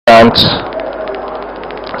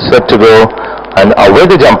seconds. Set to go. And away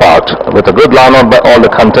they jump out with a good line out by all the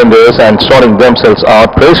contenders and sorting themselves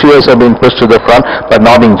out. Precious are being pushed to the front, but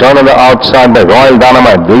now being joined on the outside by Royal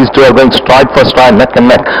Dynamite. These two are going stride for stride, neck and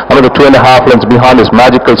neck. Another 2.5 lengths behind is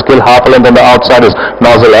Magical Skill. Half a length on the outside is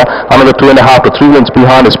Nozzler. Another 2.5 to 3 lengths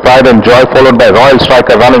behind is Pride and Joy, followed by Royal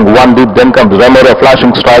Striker running one deep. Then comes Remora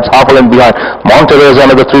flashing strides. Half a length behind Monterey.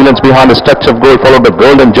 Another 3 lengths behind is Touch of Gold, followed by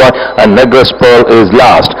Golden Joy, and Negress Pearl is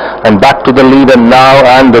last. And back to the lead and now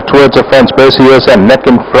and towards the fence. Precious and neck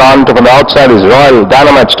in front. On the outside is Royal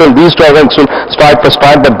Dynamite. Still these two are going still stride for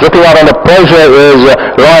stride, but drifting out under pressure is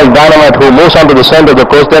Royal Dynamite, who moves on to the center of the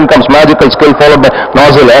course. Then comes Magical Skill, followed by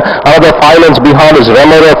Nozzler. Another 5 lengths behind is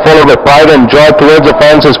Remora, followed by Pride and Joy. Towards the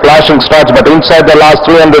fence is Flashing Strides, but inside the last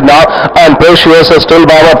 300 now, and Precious is still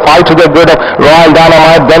by about 5 to the grid of Royal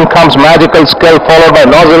Dynamite. Then comes Magical Skill, followed by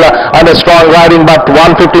Nozzler, and a strong riding, but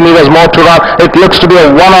 150 meters more to run. It looks to be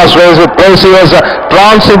a one-horse race with Precious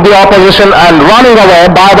trouncing the opposition and running away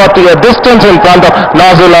by about a distance in front of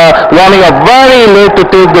Nozzler, running up very late to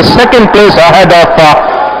take the second place ahead of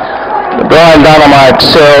Royal Dynamite.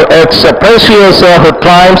 So it's Precious who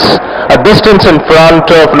triumphs a distance in front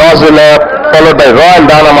of Nozzler, followed by Royal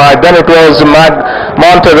Dynamite. Then it was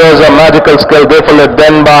Monterey, Magical Skill, they followed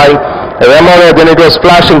then by Remora. Then it was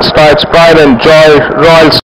Flashing Strides, Pride and Joy, Royal